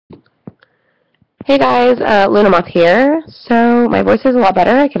Hey guys, Lunamoth here. So my voice is a lot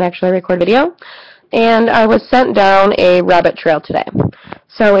better. I can actually record video. And I was sent down a rabbit trail today.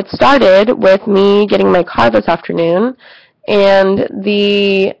 So it started with me getting my car this afternoon, and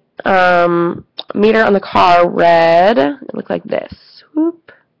the meter on the car read, it looked like this.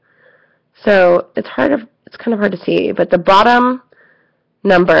 Whoop. So it's kind of hard to see, but the bottom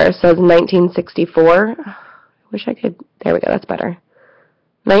number says 1964. I wish I could, there we go, that's better.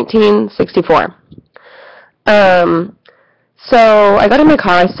 1964. So I got in my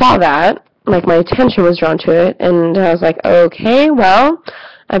car, I saw that, like my attention was drawn to it, and I was like, okay, well,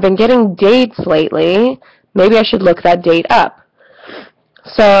 I've been getting dates lately, maybe I should look that date up.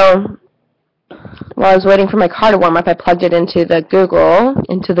 So while I was waiting for my car to warm up, I plugged it into the Google,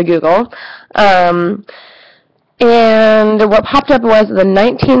 and what popped up was the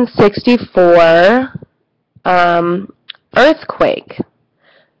 1964 earthquake.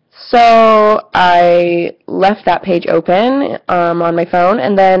 So I left that page open on my phone,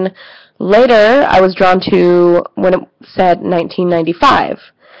 and then later I was drawn to when it said 1995.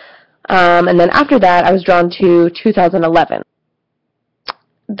 And then after that I was drawn to 2011.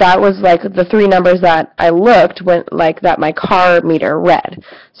 That was like the three numbers that I looked when, like, that my car meter read.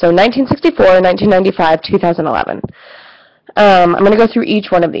 So 1964, 1995, 2011. I'm going to go through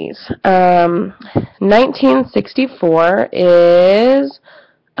each one of these. 1964 is...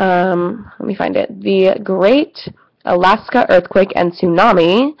 let me find it. The Great Alaska Earthquake and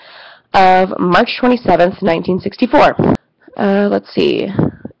Tsunami of March 27th, 1964. Let's see.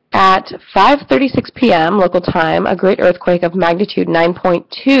 At 5:36 p.m. local time, a great earthquake of magnitude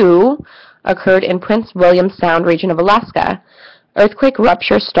 9.2 occurred in Prince William Sound region of Alaska. Earthquake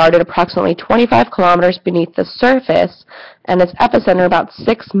rupture started approximately 25 kilometers beneath the surface, and its epicenter about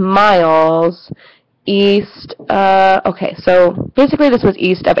 6 miles east, okay, so basically this was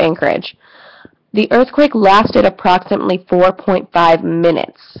east of Anchorage. The earthquake lasted approximately 4.5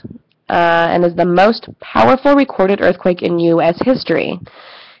 minutes, and is the most powerful recorded earthquake in U.S. history.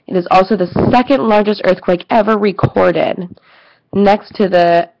 It is also the second largest earthquake ever recorded, next to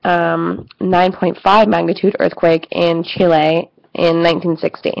the 9.5 magnitude earthquake in Chile in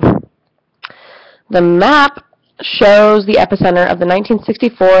 1960. The map shows the epicenter of the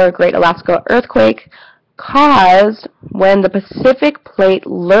 1964 Great Alaska Earthquake caused when the Pacific Plate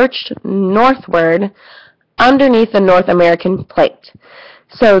lurched northward underneath the North American Plate.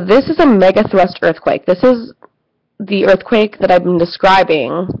 So this is a megathrust earthquake. This is the earthquake that I've been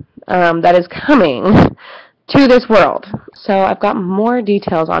describing that is coming to this world. So I've got more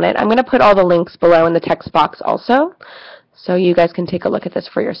details on it. I'm going to put all the links below in the text box also, so you guys can take a look at this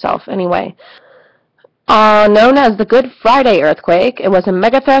for yourself. Anyway. Known as the Good Friday earthquake, it was a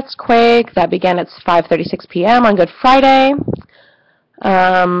megathrust quake that began at 5:36 p.m. on Good Friday,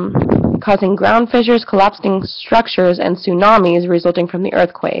 causing ground fissures, collapsing structures, and tsunamis resulting from the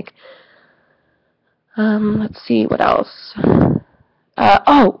earthquake. Let's see, what else?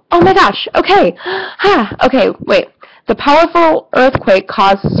 Oh my gosh, okay. Okay, wait. The powerful earthquake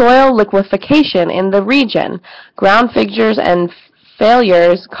caused soil liquefaction in the region. Ground fissures and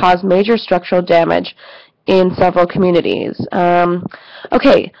failures caused major structural damage in several communities.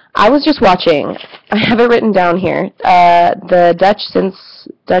 Okay, I was just watching. I have it written down here. The Dutch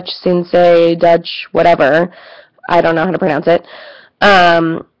whatever. I don't know how to pronounce it.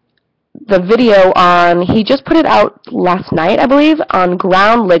 The video on, he just put it out last night, I believe, on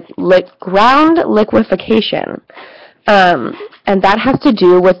ground liquefaction. And that has to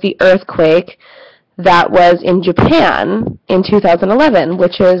do with the earthquake that was in Japan in 2011,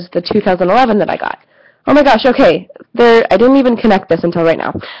 which is the 2011 that I got. Oh my gosh, okay, I didn't even connect this until right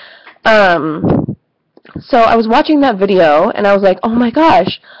now. So I was watching that video, and I was like, oh my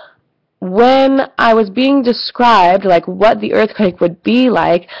gosh, when I was being described, like, what the earthquake would be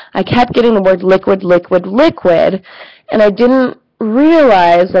like, I kept getting the word liquid, liquid, liquid, and I didn't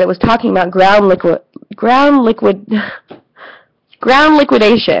realize that it was talking about ground liquidation.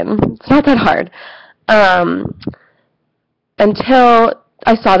 It's not that hard. Until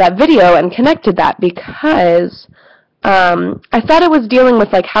I saw that video and connected that, because I thought it was dealing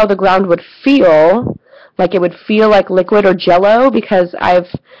with, like, how the ground would feel, like it would feel like liquid or jello, because I've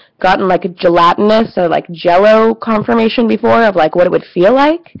gotten, like, a gelatinous or, like, jello confirmation before of, like, what it would feel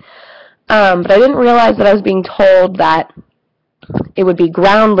like, but I didn't realize that I was being told that it would be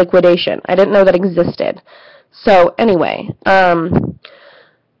ground liquidation. I didn't know that existed. So anyway,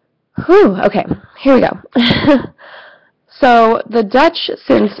 okay, here we go. So the Dutch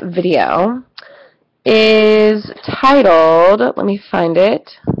Sense video is titled, let me find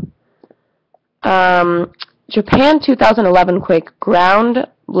it, Japan 2011 Quake Ground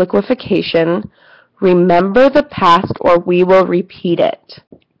Liquefaction Remember the past or we will repeat it.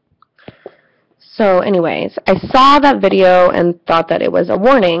 So anyways, I saw that video and thought that it was a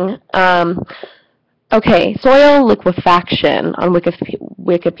warning. Okay, soil liquefaction on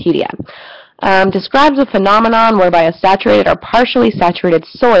Wikipedia describes a phenomenon whereby a saturated or partially saturated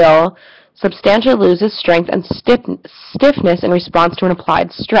soil substantially loses strength and stiffness in response to an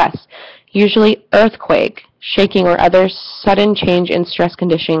applied stress, usually earthquake, shaking, or other sudden change in stress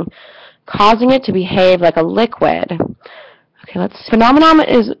conditioning, causing it to behave like a liquid. Okay, phenomenon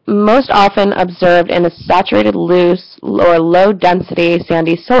is most often observed in a saturated, loose, or low-density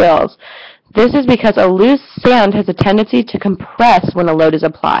sandy soils. This is because a loose sand has a tendency to compress when a load is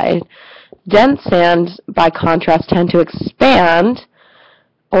applied. Dense sands, by contrast, tend to expand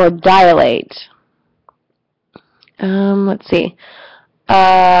or dilate. Let's see.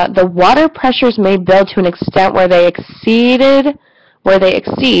 The water pressures may build to an extent where they exceed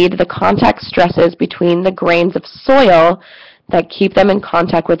the contact stresses between the grains of soil that keep them in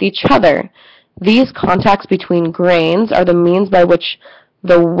contact with each other. These contacts between grains are the means by which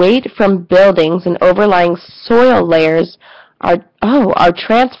the weight from buildings and overlying soil layers are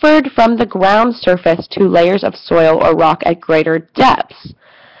transferred from the ground surface to layers of soil or rock at greater depths.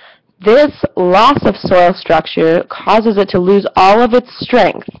 This loss of soil structure causes it to lose all of its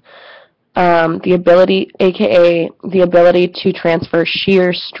strength, the ability to transfer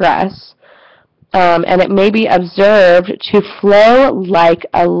shear stress, and it may be observed to flow like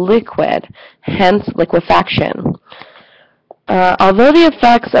a liquid, hence liquefaction. Although the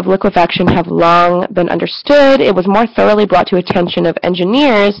effects of liquefaction have long been understood, it was more thoroughly brought to attention of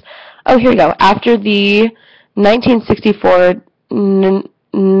engineers. Oh, here we go. After the 1964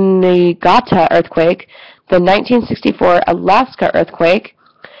 Niigata earthquake, the 1964 Alaska earthquake,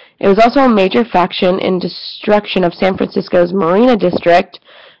 it was also a major factor in destruction of San Francisco's Marina District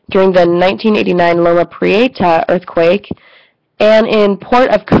during the 1989 Loma Prieta earthquake, and in Port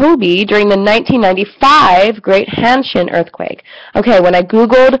of Kobe during the 1995 Great Hanshin earthquake. Okay, when I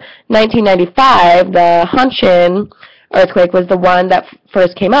Googled 1995, the Hanshin earthquake was the one that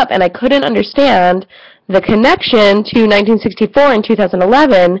first came up, and I couldn't understand the connection to 1964 and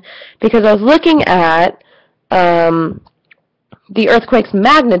 2011 because I was looking at the earthquake's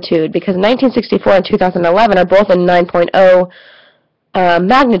magnitude, because 1964 and 2011 are both in 9.0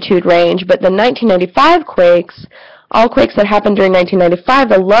 magnitude range, but the 1995 quakes, all quakes that happened during 1995,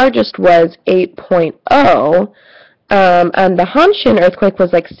 the largest was 8.0, and the Hanshin earthquake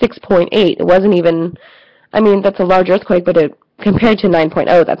was like 6.8. It wasn't even, I mean, that's a large earthquake, but compared to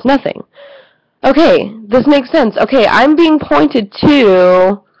 9.0, that's nothing. Okay, this makes sense. Okay, I'm being pointed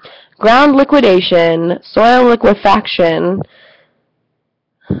to ground liquidation, soil liquefaction,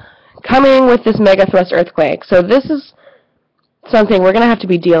 coming with this mega thrust earthquake. So this is something we're going to have to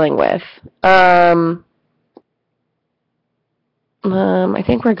be dealing with. I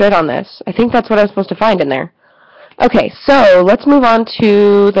think we're good on this. I think that's what I was supposed to find in there. Okay, so let's move on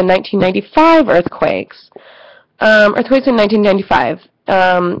to the 1995 earthquakes. Earthquakes in 1995.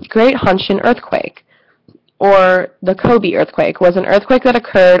 Great Hanshin earthquake, or the Kobe earthquake, was an earthquake that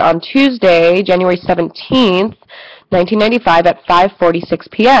occurred on Tuesday, January 17th, 1995 at 5:46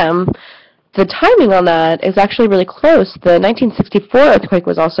 p.m. The timing on that is actually really close. The 1964 earthquake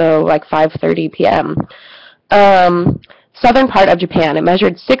was also like 5:30 p.m. Southern part of Japan. It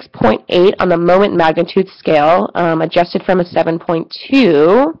measured 6.8 on the moment magnitude scale, adjusted from a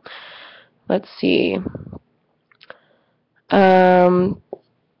 7.2. Let's see.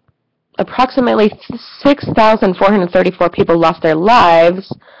 Approximately 6,434 people lost their lives.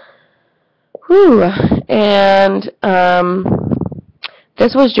 Whew. And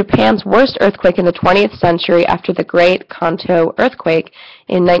this was Japan's worst earthquake in the 20th century after the Great Kanto earthquake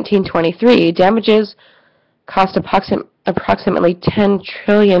in 1923. Damages cost approximately 10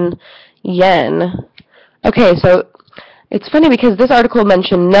 trillion yen. Okay, so it's funny because this article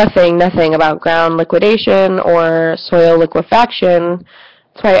mentioned nothing about ground liquidation or soil liquefaction.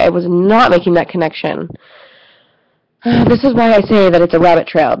 That's why I was not making that connection. This is why I say that it's a rabbit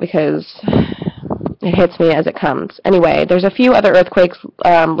trail, because it hits me as it comes. Anyway, there's a few other earthquakes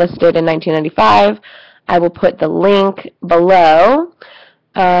listed in 1995. I will put the link below.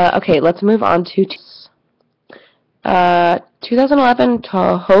 Okay, let's move on to 2011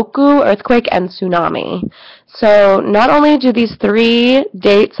 Tohoku earthquake and tsunami. So not only do these three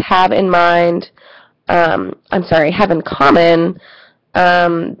dates have in common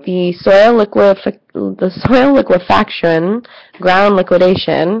the soil liquefaction, ground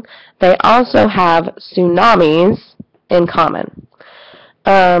liquidation, they also have tsunamis in common.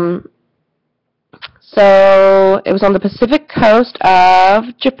 So it was on the Pacific coast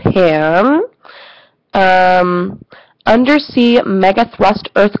of Japan. Undersea mega thrust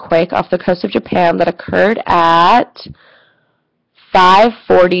earthquake off the coast of Japan that occurred at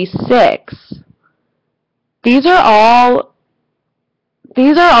 5:46. These are all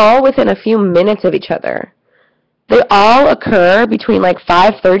within a few minutes of each other. They all occur between like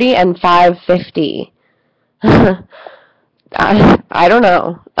 5:30 and 5:50. I don't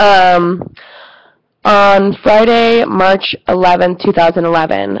know. On Friday, March 11,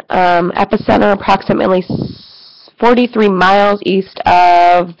 2011, epicenter approximately 43 miles east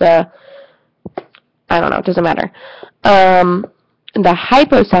of the, I don't know, it doesn't matter. The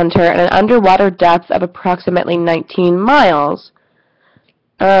hypocenter at an underwater depth of approximately 19 miles.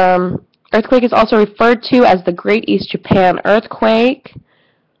 Earthquake is also referred to as the Great East Japan Earthquake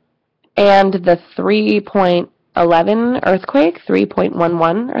and the 3.11 earthquake,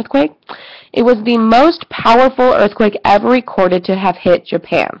 3.11 earthquake. It was the most powerful earthquake ever recorded to have hit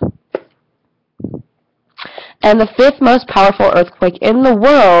Japan, and the 5th most powerful earthquake in the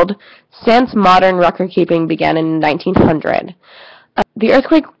world since modern record-keeping began in 1900. The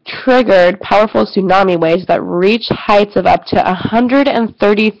earthquake triggered powerful tsunami waves that reached heights of up to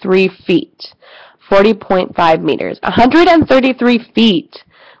 133 feet, 40.5 meters. 133 feet!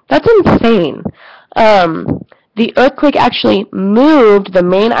 That's insane. The earthquake actually moved the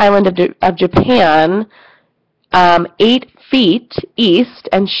main island of Japan 8 feet east,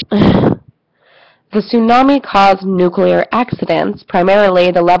 and the tsunami caused nuclear accidents, primarily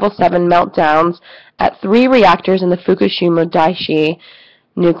the level 7 meltdowns at 3 reactors in the Fukushima Daiichi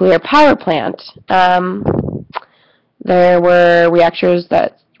nuclear power plant. There were reactors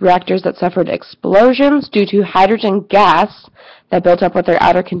that suffered explosions due to hydrogen gas that built up with their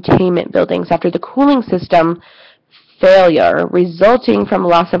outer containment buildings after the cooling system failure, resulting from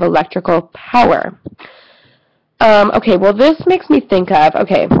loss of electrical power. Okay, well, this makes me think of,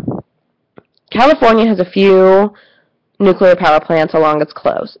 okay, California has a few nuclear power plants along its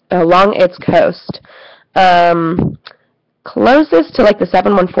coast. Closest to like the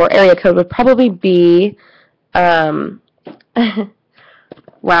 714 area code would probably be,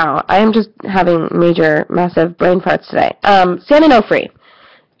 wow, I am just having massive brain farts today. San Onofre.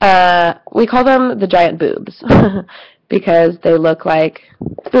 We call them the giant boobs because they look like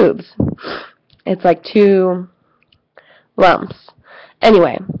boobs. It's like 2 lumps.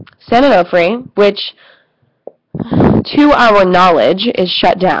 Anyway, San Onofre, which to our knowledge is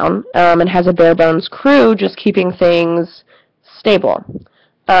shut down and has a bare bones crew just keeping things stable.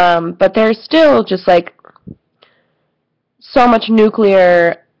 But there's still just like so much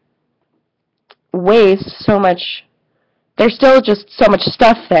nuclear waste, there's still just so much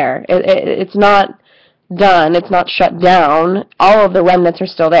stuff there. It's not done, it's not shut down. All of the remnants are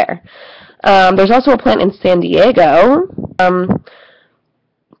still there. There's also a plant in San Diego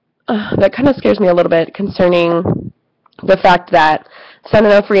that kind of scares me a little bit concerning the fact that San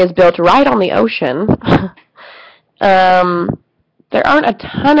Onofre is built right on the ocean. There aren't a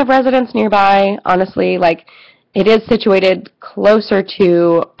ton of residents nearby, honestly. Like, it is situated closer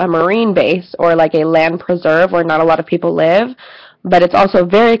to a marine base or like a land preserve where not a lot of people live, but it's also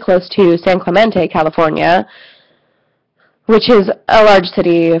very close to San Clemente, California, which is a large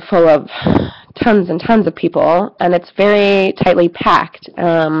city full of tons and tons of people, and it's very tightly packed.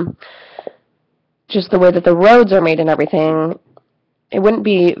 Just the way that the roads are made and everything, it wouldn't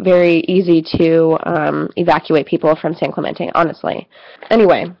be very easy to evacuate people from San Clemente, honestly.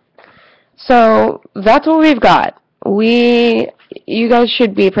 Anyway, so that's what we've got. You guys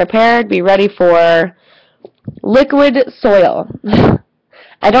should be prepared, be ready for liquid soil.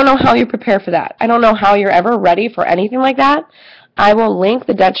 I don't know how you prepare for that. I don't know how you're ever ready for anything like that. I will link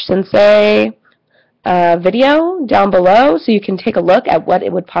the Dutch Sensei video down below so you can take a look at what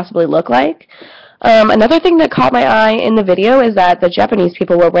it would possibly look like. Another thing that caught my eye in the video is that the Japanese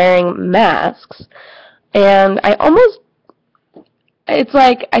people were wearing masks, and it's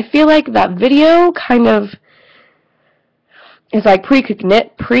like, I feel like that video kind of is like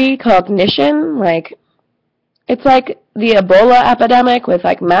precognition, like, it's like the Ebola epidemic with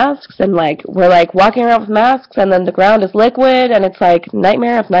like masks, and like we're like walking around with masks and then the ground is liquid and it's like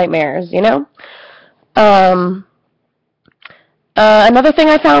nightmare of nightmares, you know? Another thing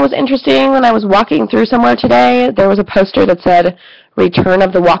I found was interesting when I was walking through somewhere today, there was a poster that said Return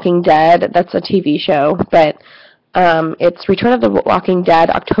of the Walking Dead. That's a TV show, but it's Return of the Walking Dead,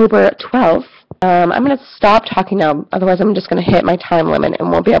 October 12th. I'm going to stop talking now, otherwise I'm just going to hit my time limit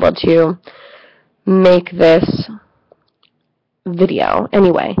and won't be able to make this video.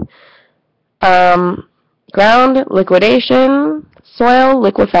 Anyway, ground liquidation, soil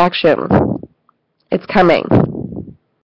liquefaction. It's coming.